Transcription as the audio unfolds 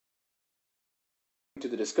to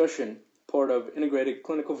the discussion part of Integrated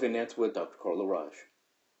Clinical Vignettes with Dr. Carlo.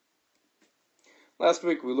 Last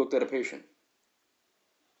week we looked at a patient.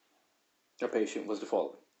 Our patient was the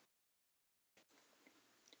following.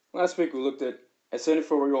 Last week we looked at a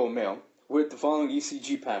 74-year-old male with the following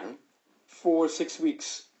ECG pattern for 6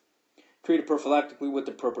 weeks, treated prophylactically with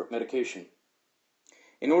appropriate medication.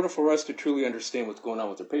 In order for us to truly understand what's going on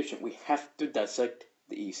with the patient, we have to dissect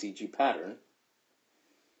the ECG pattern.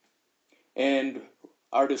 And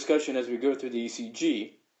our discussion as we go through the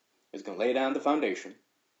ECG is going to lay down the foundation,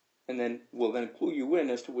 and then we'll then clue you in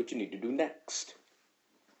as to what you need to do next.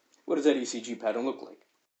 What does that ECG pattern look like?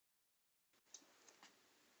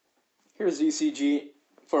 Here's the ECG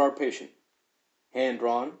for our patient.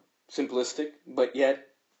 Hand-drawn, simplistic, but yet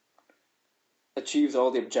achieves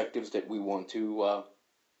all the objectives that we want to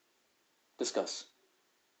discuss.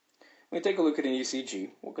 When you take a look at an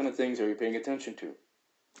ECG, what kind of things are you paying attention to?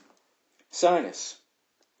 Sinus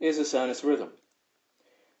is a sinus rhythm.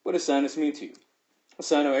 What does sinus mean to you? A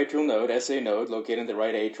sinoatrial node, SA node, located in the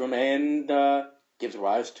right atrium and gives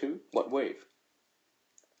rise to what wave?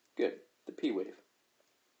 Good, the P wave.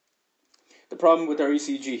 The problem with our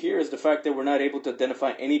ECG here is the fact that we're not able to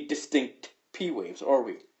identify any distinct P waves, are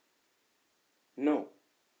we? No.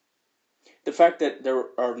 The fact that there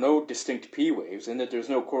are no distinct P waves and that there's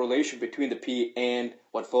no correlation between the P and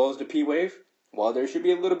what follows the P wave, well, there should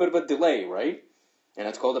be a little bit of a delay, right? And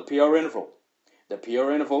that's called the PR interval. The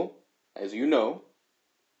PR interval, as you know,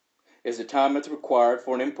 is the time that's required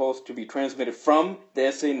for an impulse to be transmitted from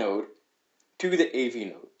the SA node to the AV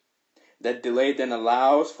node. That delay then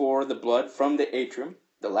allows for the blood from the atrium,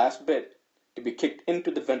 the last bit, to be kicked into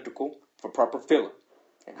the ventricle for proper filling.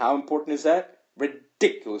 And how important is that?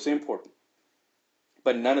 Ridiculously important.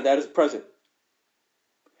 But none of that is present.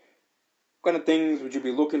 What kind of things would you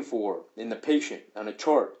be looking for in the patient, on a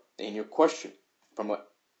chart, in your question, from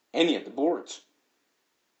any of the boards?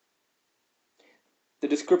 The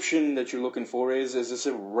description that you're looking for is this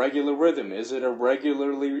a regular rhythm? Is it a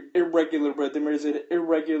regularly irregular rhythm, or is it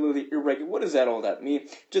irregularly irregular? What does all that mean?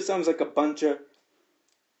 It just sounds like a bunch of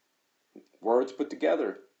words put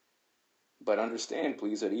together. But understand,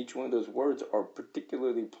 please, that each one of those words are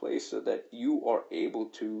particularly placed so that you are able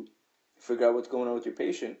to figure out what's going on with your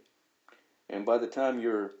patient. And by the time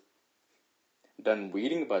you're done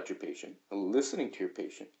reading about your patient, listening to your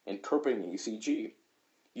patient, interpreting the ECG,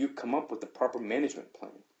 you come up with the proper management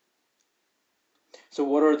plan. So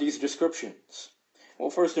what are these descriptions? Well,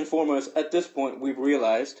 first and foremost, at this point, we've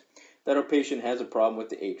realized that our patient has a problem with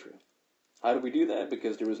the atrium. How do we do that?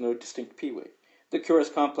 Because there is no distinct P wave. The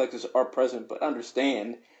QRS complexes are present, but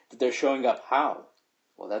understand that they're showing up how?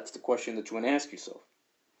 Well, that's the question that you want to ask yourself.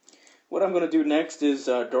 What I'm going to do next is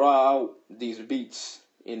draw out these beats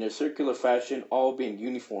in a circular fashion, all being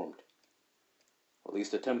uniformed. Or at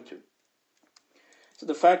least attempt to. So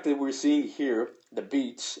the fact that we're seeing here the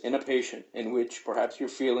beats in a patient in which perhaps you're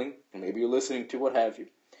feeling, and maybe you're listening to, what have you,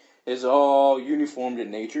 is all uniformed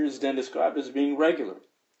in nature is then described as being regular.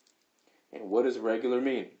 And what does regular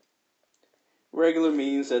mean? Regular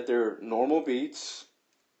means that they're normal beats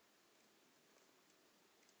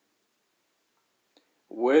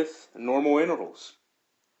with normal intervals.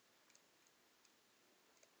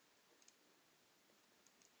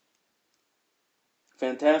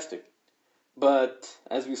 Fantastic. But,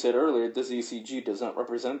 as we said earlier, this ECG does not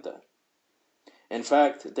represent that. In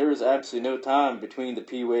fact, there is absolutely no time between the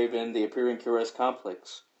P wave and the appearing QRS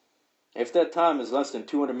complex. If that time is less than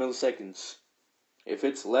 200 milliseconds, if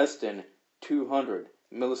it's less than 200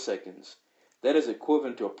 milliseconds, that is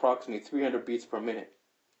equivalent to approximately 300 beats per minute.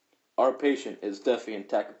 Our patient is definitely in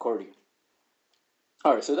tachycardia.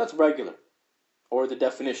 Alright, so that's regular, or the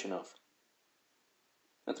definition of.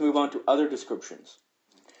 Let's move on to other descriptions.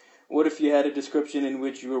 What if you had a description in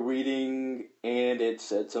which you were reading and it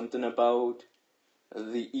said something about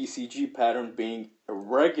the ECG pattern being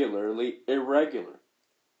irregularly irregular?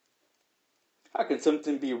 How can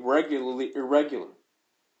something be regularly irregular?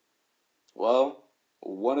 Well,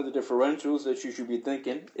 one of the differentials that you should be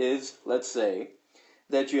thinking is, let's say,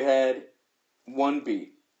 that you had one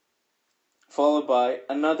beat followed by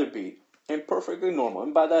another beat, and perfectly normal.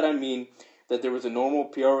 And by that I mean that there was a normal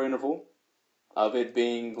PR interval of it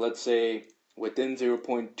being, let's say, within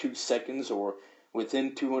 0.2 seconds or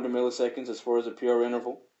within 200 milliseconds as far as the PR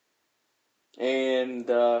interval. And,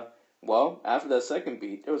 well, after that second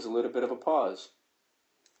beat, there was a little bit of a pause.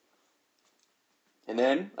 And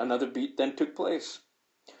then another beat then took place.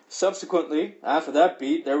 Subsequently, after that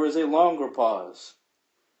beat, there was a longer pause.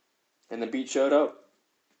 And the beat showed up.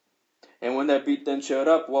 And when that beat then showed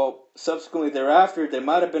up, well, subsequently thereafter, there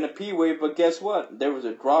might have been a P wave, but guess what? There was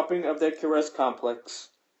a dropping of that QRS complex.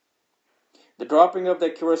 The dropping of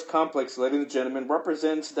that QRS complex, ladies and gentlemen,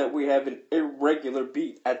 represents that we have an irregular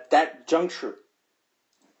beat at that juncture.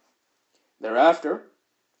 Thereafter,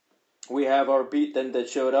 we have our beat then that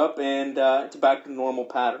showed up, and it's back to normal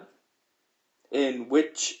pattern, in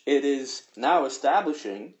which it is now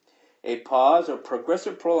establishing a pause or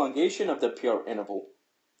progressive prolongation of the PR interval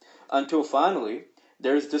until finally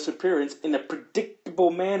there is disappearance in a predictable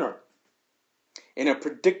manner. In a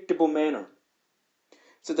predictable manner.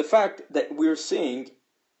 So the fact that we're seeing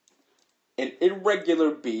an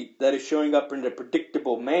irregular beat that is showing up in a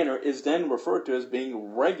predictable manner is then referred to as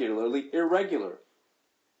being regularly irregular.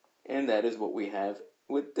 And that is what we have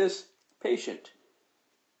with this patient.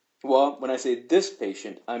 Well, when I say this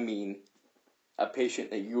patient, I mean a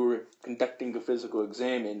patient that you're conducting a physical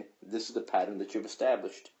exam in. This is the pattern that you've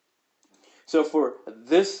established. So for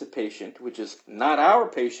this patient, which is not our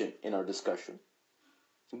patient in our discussion,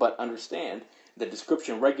 but understand the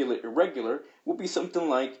description regular, irregular will be something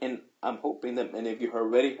like, and I'm hoping that many of you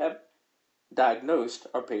already have diagnosed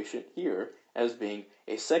our patient here as being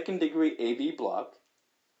a second degree AV block.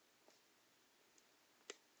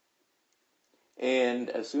 And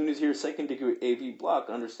as soon as you hear second degree AV block,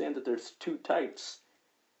 understand that there's two types.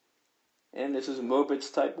 And this is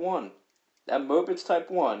Mobitz type 1. That Mobitz type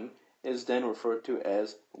 1 is then referred to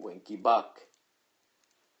as Winky Bach.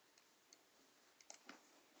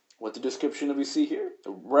 What the description that we see here?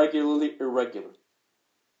 Regularly irregular.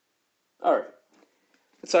 Alright.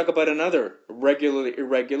 Let's talk about another regularly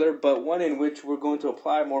irregular, but one in which we're going to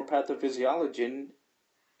apply more pathophysiology,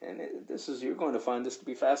 and you're going to find this to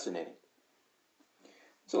be fascinating.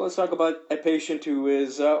 So let's talk about a patient who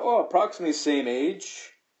is approximately same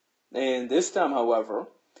age, and this time, however,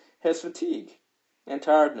 has fatigue and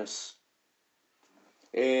tiredness.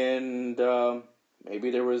 And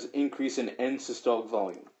maybe there was increase in end systolic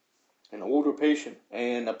volume. An older patient,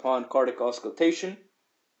 and upon cardiac auscultation,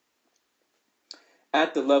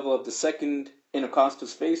 at the level of the second intercostal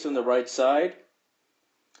space on the right side,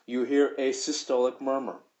 you hear a systolic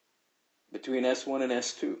murmur between S1 and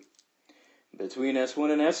S2. Between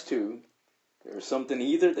S1 and S2, there's something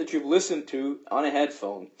either that you've listened to on a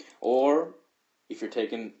headphone, or if you're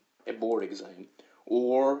taking a board exam,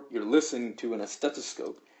 or you're listening to a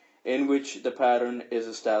stethoscope, in which the pattern is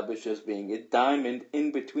established as being a diamond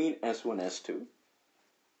in between S1 and S2.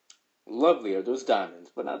 Lovely are those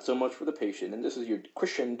diamonds, but not so much for the patient, and this is your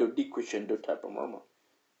crescendo, decrescendo type of murmur.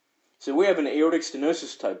 So we have an aortic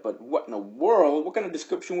stenosis type, but what in the world, what kind of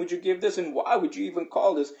description would you give this, and why would you even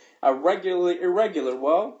call this a regularly irregular?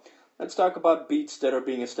 Well, let's talk about beats that are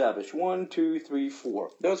being established. 1, 2, 3, 4.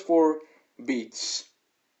 Those 4 beats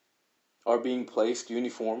are being placed,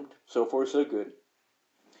 uniformed, so far so good.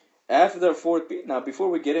 After the 4th beat, now before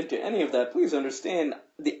we get into any of that, please understand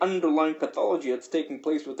the underlying pathology that's taking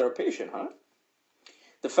place with our patient,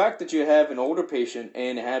 The fact that you have an older patient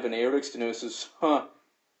and have an aortic stenosis,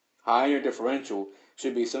 higher differential,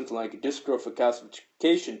 should be something like dystrophic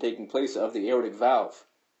calcification taking place of the aortic valve.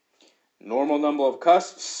 Normal number of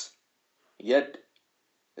cusps, yet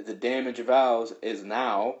the damaged valves is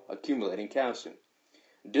now accumulating calcium.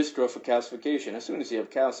 Dystrophic calcification. As soon as you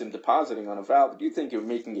have calcium depositing on a valve, do you think you're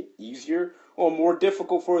making it easier or more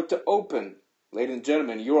difficult for it to open? Ladies and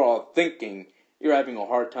gentlemen, you're all thinking you're having a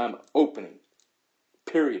hard time opening.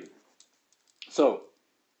 Period. So,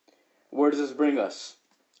 where does this bring us?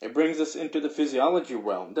 It brings us into the physiology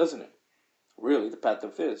realm, doesn't it? Really, the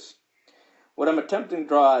pathophys. What I'm attempting to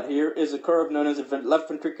draw out here is a curve known as a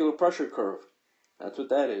left ventricular pressure curve. That's what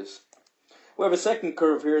that is. We have a second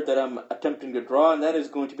curve here that I'm attempting to draw, and that is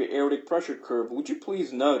going to be aortic pressure curve. Would you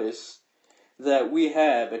please notice that we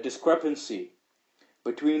have a discrepancy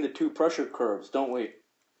between the two pressure curves, don't we?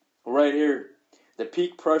 Right here, the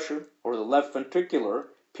peak pressure, or the left ventricular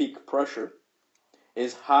peak pressure,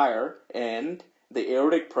 is higher, and the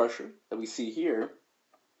aortic pressure that we see here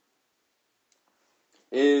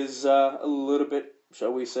is a little bit,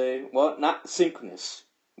 shall we say, well, not synchronous.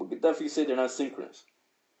 We could definitely say they're not synchronous.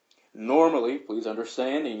 Normally, please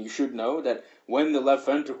understand, and you should know, that when the left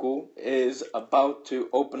ventricle is about to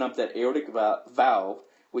open up that aortic valve,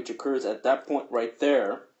 which occurs at that point right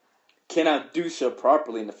there, cannot do so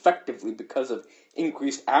properly and effectively because of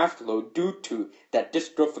increased afterload due to that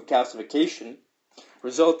dystrophic calcification,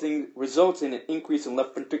 results in an increase in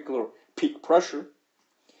left ventricular peak pressure,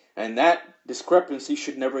 and that discrepancy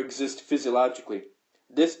should never exist physiologically.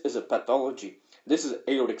 This is a pathology. This is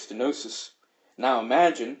aortic stenosis. Now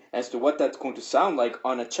imagine as to what that's going to sound like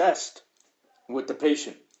on a chest with the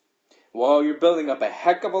patient. Well, you're building up a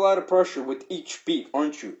heck of a lot of pressure with each beat,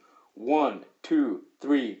 aren't you? 1, 2,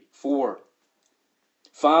 3, 4.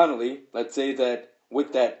 Finally, let's say that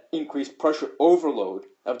with that increased pressure overload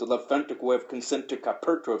of the left ventricle, we have concentric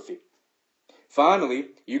hypertrophy. Finally,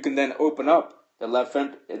 you can then open up the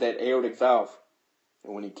that aortic valve.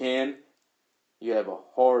 And when you can, you have a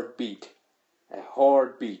hard beat. A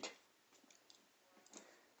hard beat.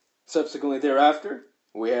 Subsequently thereafter,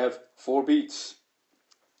 we have 4 beats.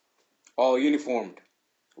 All uniformed.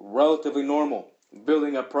 Relatively normal.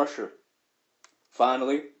 Building up pressure.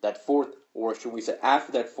 Finally, that fourth, or should we say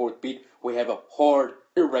after that 4th beat, we have a hard,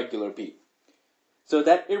 irregular beat. So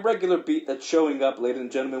that irregular beat that's showing up, ladies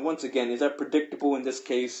and gentlemen, once again, is that predictable in this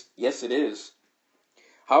case? Yes, it is.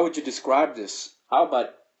 How would you describe this? How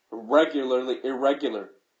about regularly irregular?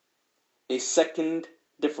 A second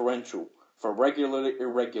differential for regularly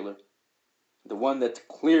irregular. The one that's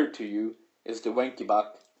clear to you is the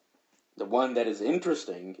Wenckebach. The one that is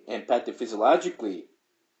interesting and pathophysiologically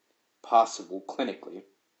possible clinically.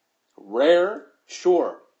 Rare,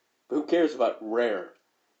 sure. But who cares about rare?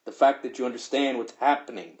 The fact that you understand what's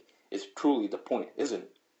happening is truly the point, isn't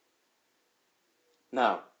it?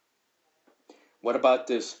 Now, what about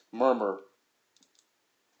this murmur?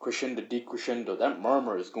 Crescendo, decrescendo. That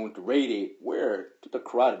murmur is going to radiate where? To the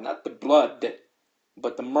carotid. Not the blood,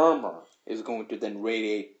 but the murmur is going to then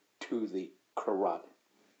radiate to the carotid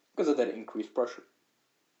because of that increased pressure.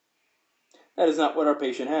 That is not what our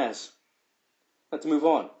patient has. Let's move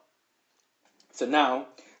on. So now,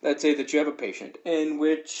 let's say that you have a patient in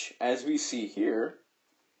which, as we see here,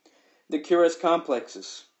 the QRS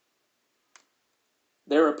complexes,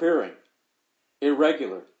 they're appearing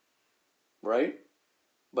irregular, right?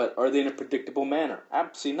 But are they in a predictable manner?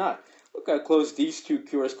 Absolutely not. Look how close these 2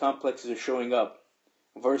 QRS complexes are showing up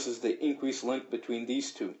versus the increased length between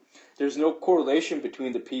these 2. There's no correlation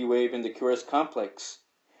between the P wave and the QRS complex.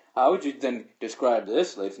 How would you then describe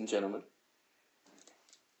this, ladies and gentlemen?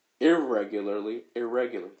 Irregularly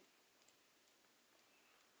irregular.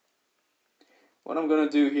 What I'm going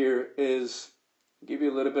to do here is give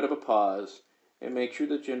you a little bit of a pause and make sure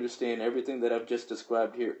that you understand everything that I've just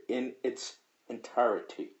described here in its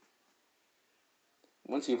entirety.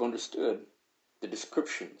 Once you've understood the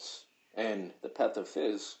descriptions and the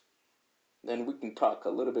pathophys, then we can talk a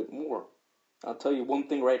little bit more. I'll tell you one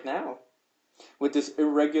thing right now. With this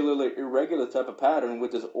irregular type of pattern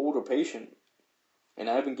with this older patient, and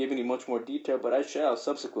I haven't given you much more detail, but I shall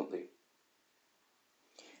subsequently.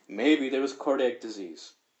 Maybe there was cardiac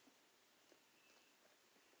disease.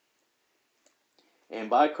 And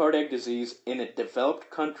by cardiac disease in a developed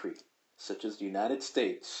country, such as the United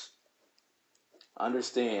States,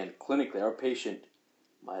 understand clinically our patient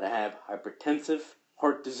might have hypertensive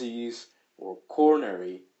heart disease or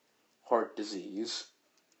coronary heart disease.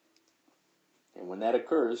 And when that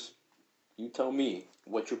occurs, you tell me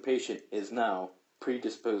what your patient is now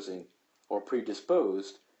predisposing or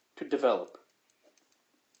predisposed to develop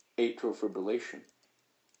atrial fibrillation.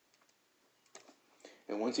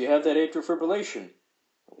 And once you have that atrial fibrillation,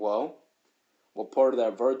 well, what part of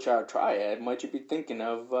that Virchow triad might you be thinking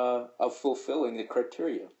of fulfilling the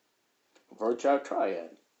criteria? Virchow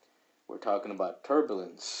triad. We're talking about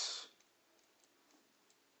turbulence.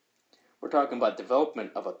 We're talking about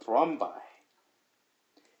development of a thrombi.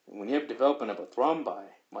 And when you have development of a thrombi,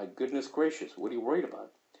 my goodness gracious, what are you worried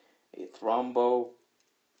about? A thromboembolic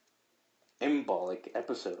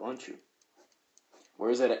episode, aren't you? Where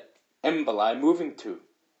is that emboli moving to?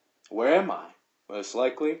 Where am I? Most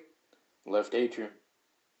likely, left atrium.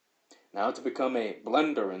 Now it's become a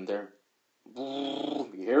blender in there. You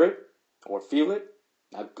hear it? Or feel it?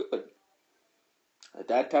 Not good. At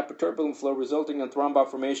that type of turbulent flow resulting in thrombi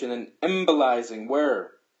formation and embolizing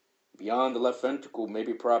where? Beyond the left ventricle,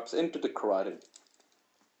 maybe perhaps into the carotid.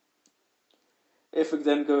 If it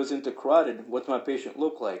then goes into carotid, what's my patient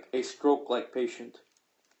look like? A stroke-like patient.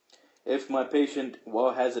 If my patient,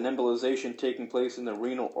 has an embolization taking place in the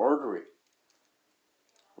renal artery,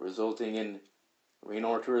 resulting in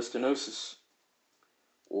renal arteriostenosis,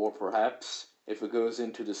 or perhaps if it goes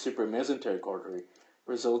into the supramesenteric artery,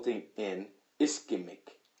 resulting in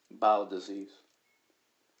ischemic bowel disease.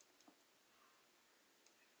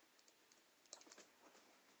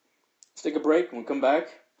 Let's take a break. When we come back,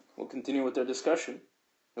 we'll continue with our discussion,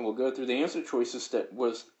 and we'll go through the answer choices that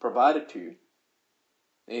was provided to you,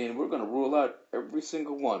 and we're going to rule out every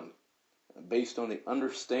single one based on the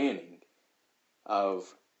understanding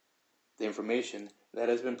of the information that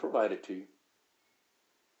has been provided to you.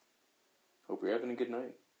 Hope you're having a good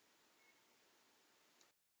night.